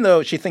 even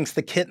though she thinks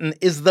the kitten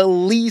is the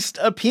least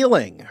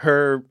appealing,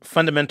 her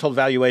fundamental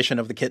valuation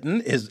of the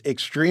kitten is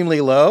extremely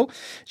low.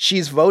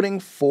 She's voting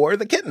for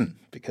the kitten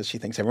because she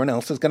thinks everyone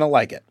else is going to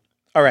like it.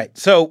 All right.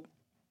 So,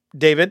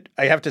 David,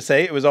 I have to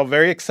say it was all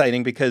very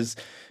exciting because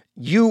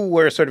you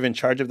were sort of in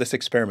charge of this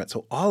experiment.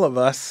 So all of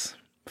us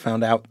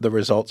found out the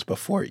results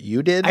before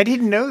you did. I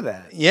didn't know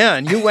that. Yeah,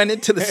 and you went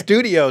into the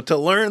studio to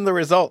learn the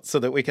results so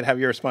that we could have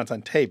your response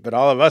on tape. But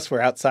all of us were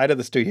outside of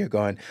the studio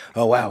going,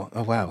 oh,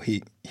 wow,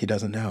 he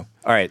doesn't know.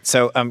 All right,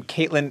 so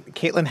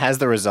Caitlin has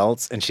the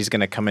results, and she's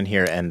going to come in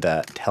here and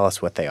tell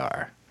us what they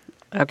are.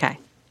 Okay.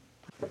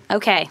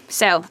 Okay,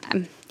 so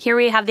here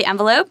we have the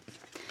envelope.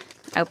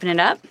 Open it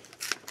up.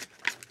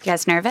 You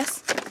guys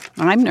nervous?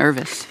 I'm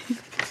nervous.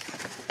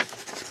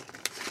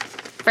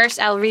 First,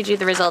 I'll read you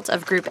the results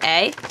of Group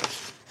A.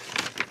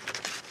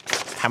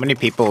 How many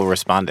people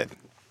responded?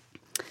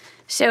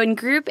 So in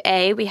Group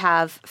A, we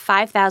have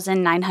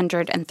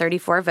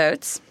 5,934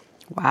 votes.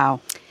 Wow.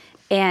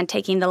 And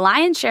taking the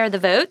lion's share of the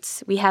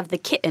votes, we have the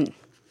kitten.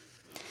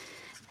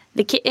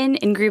 The kitten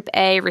in Group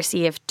A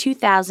received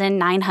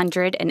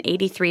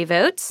 2,983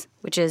 votes,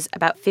 which is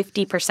about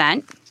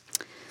 50%.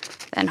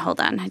 Then hold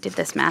on, I did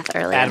this math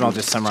earlier. Adam, I'll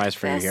just summarize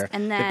for you here.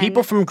 And then, the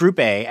people from Group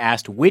A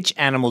asked which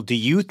animal do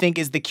you think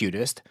is the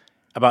cutest.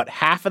 About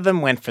half of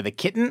them went for the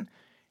kitten,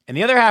 and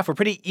the other half were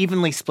pretty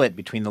evenly split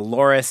between the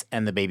loris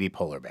and the baby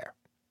polar bear.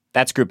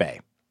 That's Group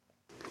A.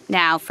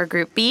 Now for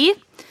Group B,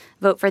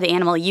 vote for the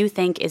animal you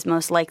think is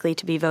most likely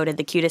to be voted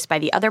the cutest by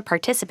the other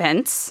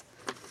participants.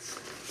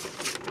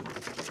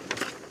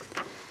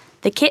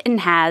 The kitten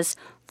has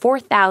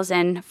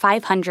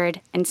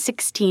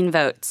 4,516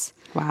 votes.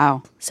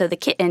 Wow. So the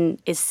kitten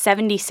is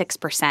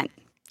 76%.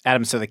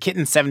 Adam, so the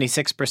kitten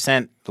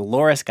 76%, the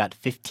loris got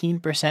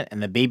 15%,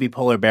 and the baby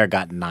polar bear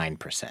got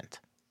 9%.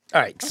 All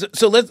right,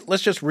 so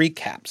let's just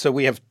recap. So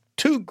we have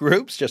 2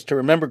 groups, just to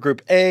remember.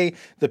 Group A,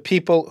 the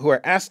people who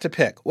are asked to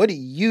pick. What do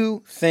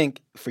you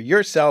think for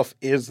yourself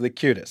is the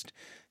cutest?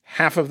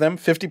 Half of them,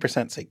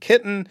 50%, say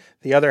kitten.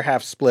 The other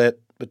half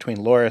split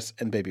between loris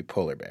and baby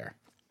polar bear.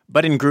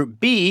 But in Group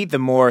B, the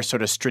more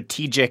sort of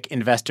strategic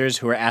investors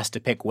who are asked to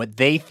pick what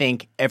they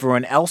think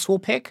everyone else will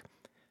pick,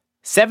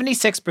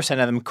 76%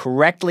 of them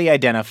correctly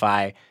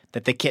identify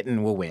that the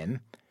kitten will win.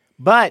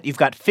 But you've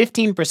got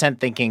 15%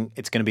 thinking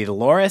it's going to be the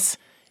loris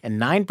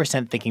and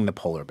 9% thinking the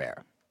polar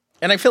bear.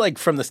 And I feel like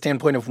from the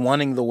standpoint of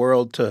wanting the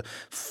world to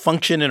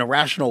function in a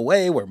rational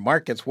way where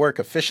markets work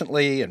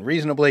efficiently and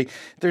reasonably,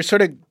 there's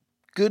sort of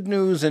good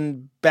news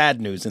and bad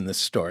news in this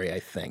story, I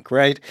think,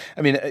 right?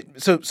 I mean,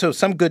 so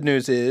some good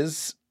news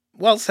is,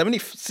 well,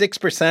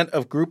 76%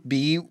 of Group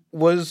B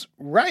was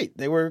right.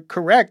 They were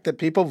correct that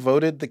people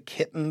voted the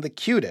kitten the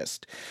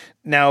cutest.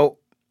 Now,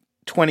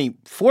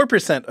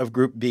 24% of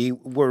Group B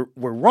were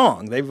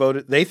wrong.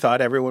 They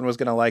thought everyone was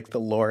going to like the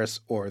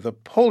loris or the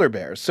polar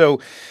bear. So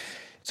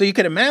you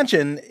can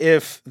imagine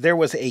if there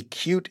was a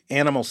cute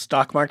animal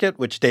stock market,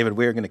 which, David,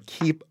 we're going to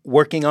keep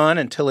working on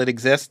until it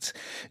exists,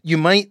 you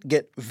might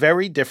get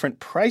very different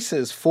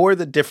prices for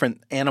the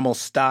different animal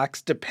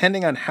stocks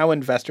depending on how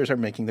investors are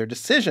making their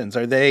decisions.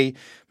 Are they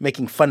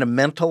making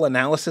fundamental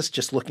analysis,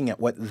 just looking at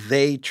what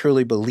they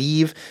truly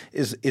believe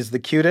is the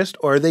cutest,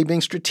 or are they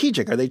being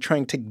strategic? Are they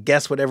trying to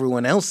guess what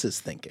everyone else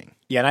is thinking?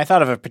 Yeah, and I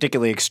thought of a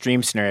particularly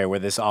extreme scenario where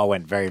this all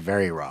went very,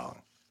 very wrong.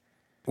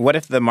 What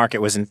if the market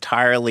was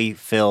entirely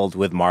filled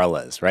with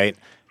marlas, right?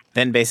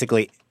 Then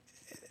basically,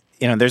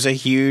 there's a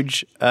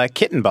huge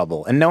kitten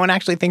bubble, and no one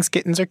actually thinks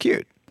kittens are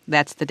cute.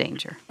 That's the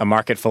danger. A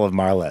market full of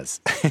marlas.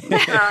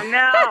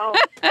 Oh,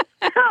 no.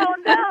 Oh,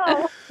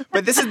 no.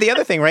 But this is the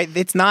other thing, right?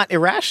 It's not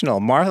irrational.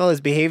 Marla is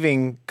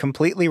behaving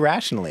completely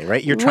rationally,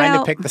 right? You're trying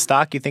to pick the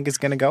stock you think is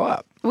going to go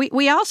up.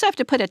 We also have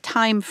to put a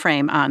time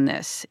frame on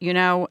this,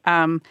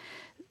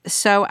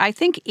 So I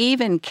think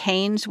even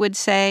Keynes would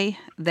say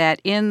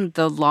that in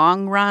the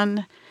long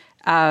run,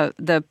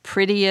 the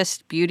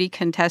prettiest beauty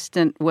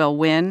contestant will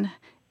win.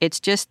 It's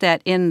just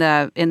that in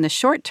the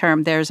short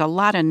term, there's a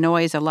lot of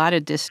noise, a lot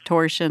of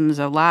distortions,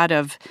 a lot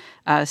of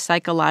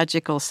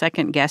psychological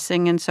second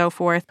guessing and so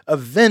forth.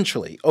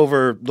 Eventually,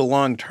 over the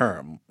long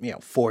term,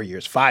 4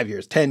 years, 5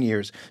 years, 10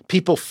 years,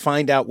 people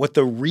find out what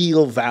the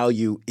real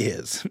value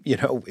is,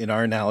 in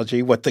our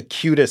analogy, what the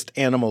cutest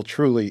animal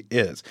truly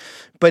is.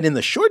 But in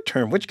the short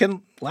term, which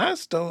can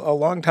last a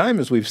long time,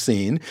 as we've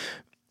seen,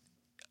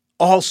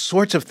 all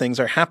sorts of things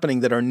are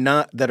happening that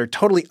are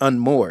totally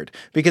unmoored.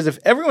 Because if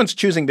everyone's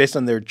choosing based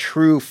on their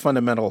true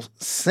fundamental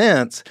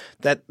sense,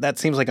 that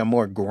seems like a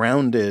more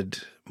grounded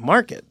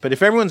market. But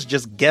if everyone's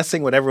just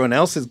guessing what everyone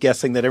else is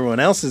guessing that everyone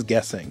else is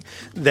guessing,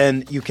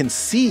 then you can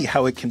see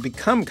how it can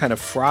become kind of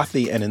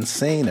frothy and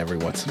insane every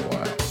once in a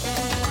while.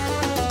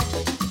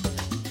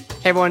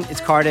 Hey everyone,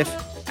 it's Cardiff.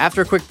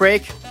 After a quick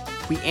break,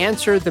 we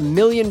answer the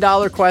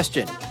million-dollar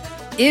question.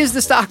 Is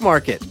the stock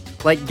market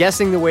like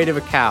guessing the weight of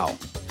a cow?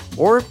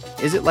 Or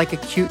is it like a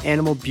cute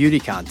animal beauty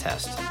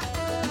contest?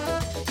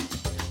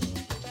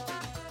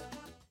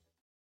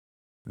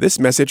 This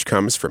message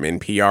comes from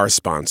NPR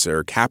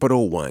sponsor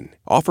Capital One,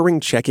 offering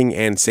checking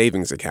and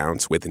savings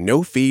accounts with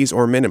no fees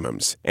or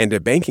minimums, and a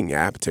banking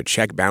app to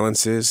check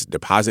balances,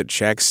 deposit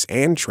checks,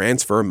 and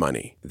transfer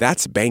money.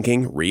 That's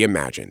banking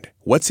reimagined.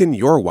 What's in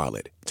your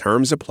wallet?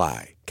 Terms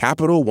apply.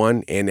 Capital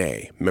One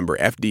N.A., member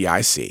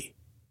FDIC.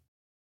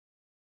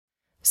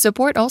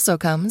 Support also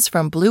comes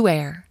from Blue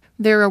Air.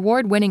 Their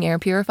award-winning air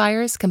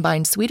purifiers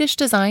combine Swedish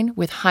design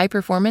with high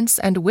performance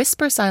and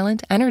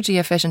whisper-silent,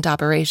 energy-efficient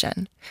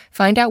operation.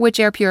 Find out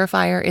which air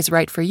purifier is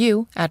right for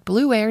you at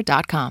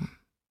blueair.com.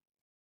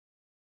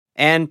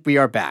 And we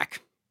are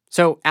back.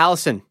 So,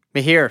 Allison,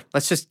 Mihir,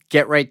 let's just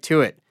get right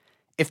to it.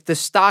 If the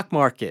stock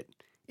market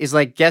is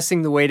like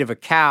guessing the weight of a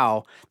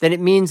cow, then it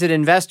means that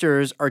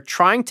investors are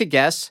trying to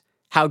guess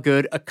how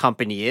good a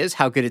company is,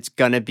 how good it's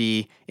going to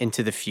be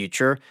into the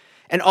future.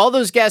 And all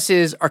those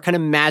guesses are kind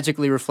of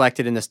magically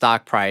reflected in the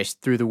stock price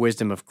through the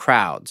wisdom of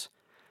crowds.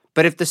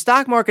 But if the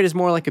stock market is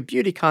more like a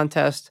beauty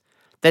contest,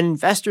 then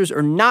investors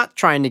are not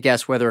trying to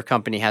guess whether a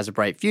company has a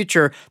bright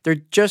future. They're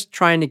just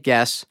trying to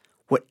guess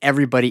what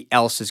everybody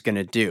else is going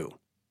to do.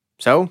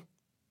 So,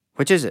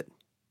 which is it?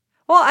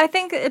 Well, I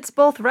think it's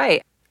both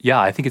right.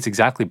 Yeah, I think it's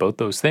exactly both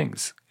those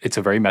things. It's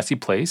a very messy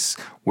place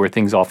where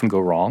things often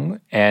go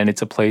wrong, and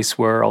it's a place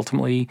where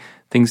ultimately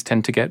things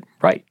tend to get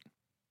right.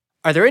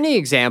 Are there any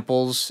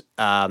examples,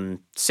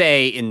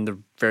 say in the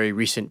very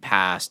recent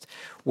past,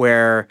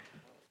 where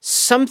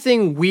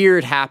something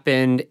weird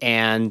happened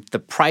and the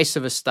price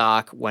of a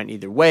stock went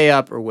either way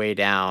up or way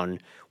down,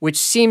 which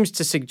seems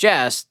to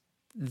suggest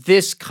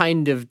this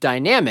kind of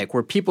dynamic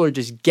where people are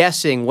just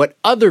guessing what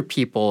other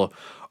people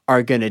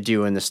are going to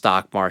do in the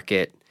stock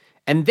market,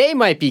 and they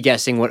might be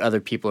guessing what other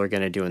people are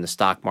going to do in the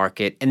stock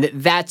market, and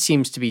that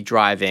seems to be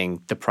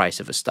driving the price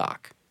of a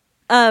stock?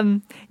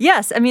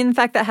 Yes. I mean, in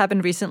fact, that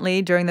happened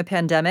recently during the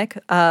pandemic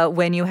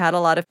when you had a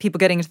lot of people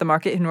getting into the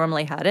market who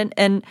normally hadn't.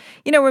 And,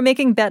 we're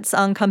making bets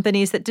on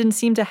companies that didn't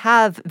seem to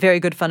have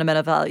very good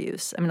fundamental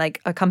values. I mean, like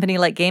a company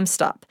like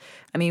GameStop.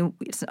 I mean,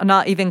 it's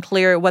not even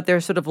clear what their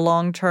sort of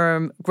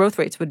long-term growth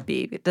rates would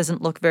be. It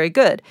doesn't look very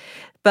good.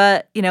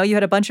 But, you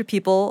had a bunch of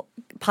people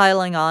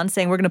piling on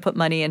saying we're going to put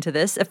money into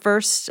this at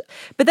first.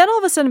 But then all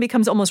of a sudden it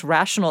becomes almost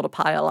rational to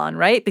pile on,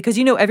 right? Because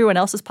everyone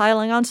else is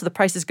piling on, so the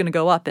price is going to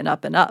go up and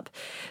up and up.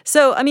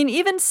 So, I mean,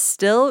 even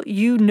still,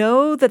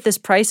 that this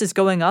price is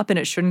going up and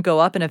it shouldn't go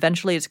up and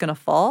eventually it's going to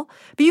fall.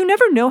 But you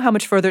never know how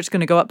much further it's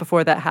going to go up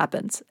before that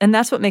happens. And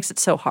that's what makes it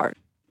so hard.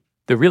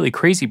 The really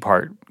crazy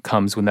part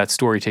comes when that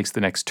story takes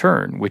the next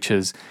turn, which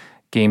is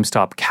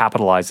GameStop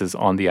capitalizes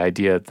on the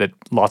idea that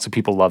lots of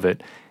people love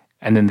it,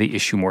 and then they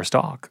issue more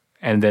stock.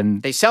 And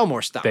then they sell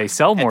more stock. They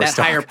sell more stock. At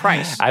that higher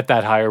price. At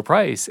that higher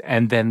price.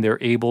 And then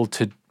they're able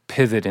to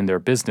pivot in their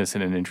business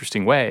in an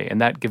interesting way.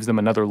 And that gives them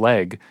another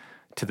leg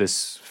to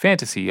this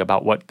fantasy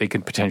about what they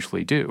could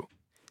potentially do.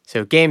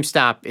 So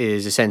GameStop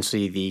is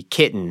essentially the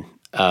kitten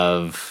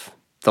of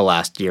the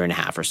last year and a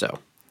half or so.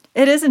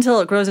 It is until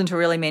it grows into a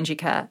really mangy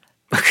cat.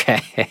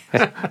 Okay.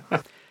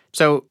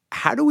 So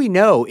how do we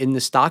know in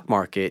the stock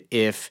market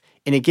if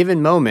in a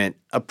given moment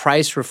a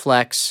price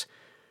reflects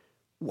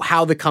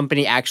how the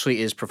company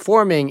actually is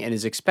performing and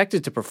is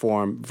expected to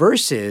perform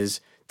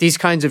versus these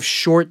kinds of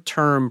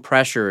short-term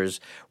pressures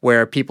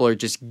where people are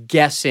just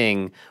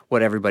guessing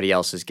what everybody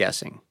else is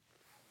guessing?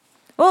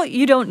 Well,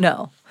 you don't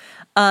know.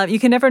 You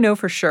can never know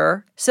for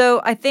sure.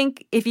 So I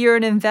think if you're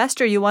an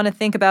investor, you want to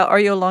think about, are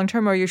you a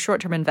long-term or are you a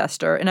short-term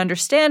investor? And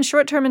understand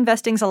short-term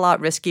investing is a lot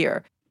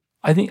riskier.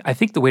 I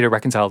think the way to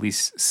reconcile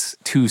these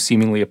two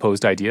seemingly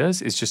opposed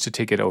ideas is just to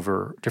take it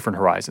over different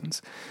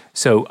horizons.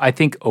 So I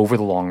think over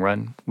the long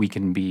run, we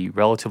can be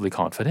relatively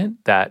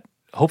confident that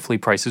hopefully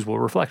prices will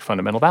reflect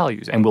fundamental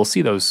values, and we'll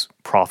see those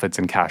profits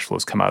and cash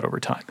flows come out over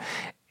time.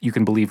 You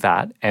can believe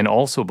that and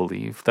also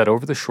believe that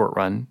over the short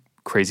run,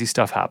 crazy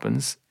stuff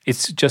happens.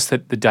 It's just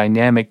that the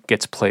dynamic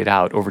gets played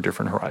out over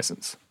different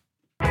horizons.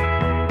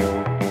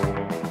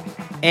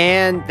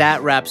 And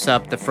that wraps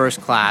up the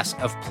first class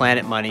of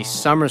Planet Money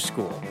Summer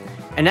School.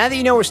 And now that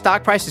you know where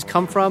stock prices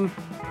come from,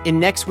 in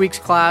next week's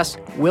class,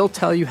 we'll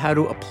tell you how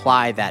to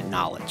apply that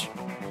knowledge.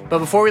 But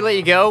before we let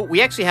you go, we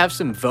actually have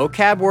some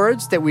vocab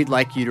words that we'd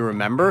like you to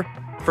remember.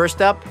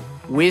 First up,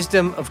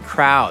 wisdom of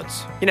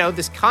crowds. You know,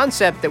 this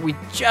concept that we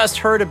just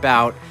heard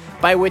about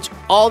by which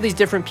all these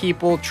different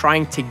people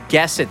trying to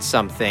guess at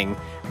something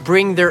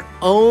bring their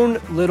own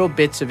little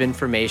bits of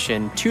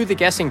information to the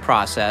guessing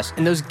process,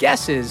 and those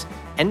guesses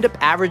end up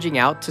averaging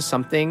out to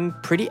something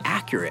pretty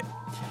accurate.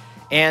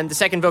 And the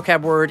second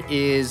vocab word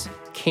is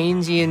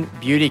Keynesian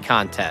beauty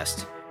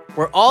contest,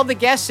 where all the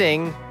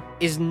guessing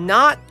is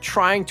not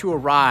trying to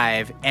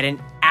arrive at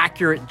an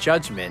accurate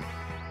judgment,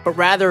 but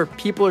rather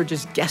people are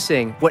just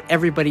guessing what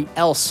everybody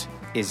else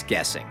is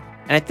guessing.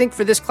 And I think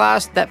for this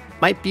class, that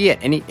might be it.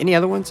 Any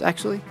other ones,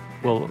 actually?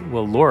 Well,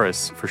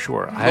 Loris, for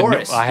sure.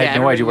 Loris. I had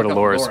no idea what a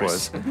Loris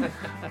was.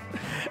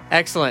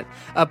 Excellent.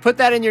 Put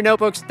that in your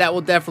notebooks. That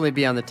will definitely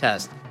be on the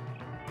test.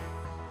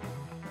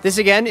 This,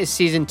 again, is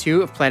Season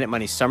 2 of Planet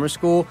Money Summer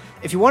School.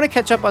 If you want to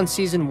catch up on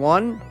Season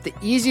 1, the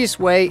easiest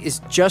way is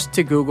just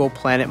to Google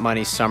Planet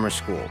Money Summer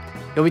School.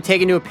 You'll be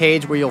taken to a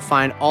page where you'll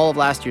find all of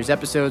last year's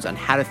episodes on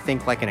how to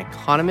think like an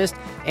economist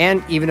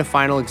and even a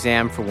final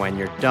exam for when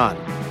you're done.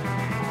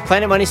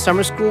 Planet Money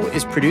Summer School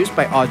is produced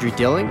by Audrey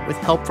Dilling with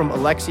help from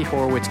Alexi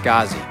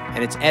Horowitz-Ghazi,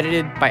 and it's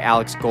edited by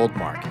Alex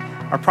Goldmark.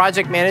 Our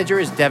project manager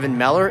is Devin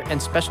Meller,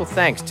 and special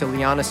thanks to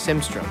Liana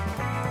Simstrom.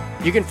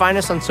 You can find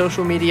us on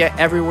social media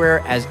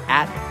everywhere as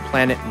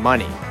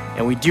 @PlanetMoney,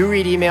 and we do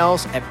read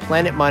emails at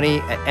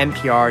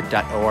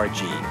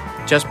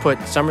planetmoney@npr.org. Just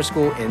put Summer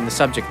School in the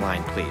subject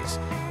line, please.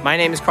 My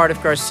name is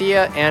Cardiff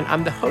Garcia, and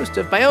I'm the host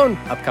of my own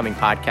upcoming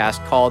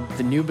podcast called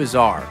The New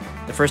Bazaar.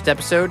 The first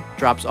episode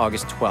drops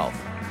August 12th.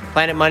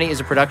 Planet Money is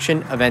a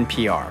production of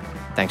NPR.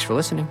 Thanks for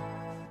listening.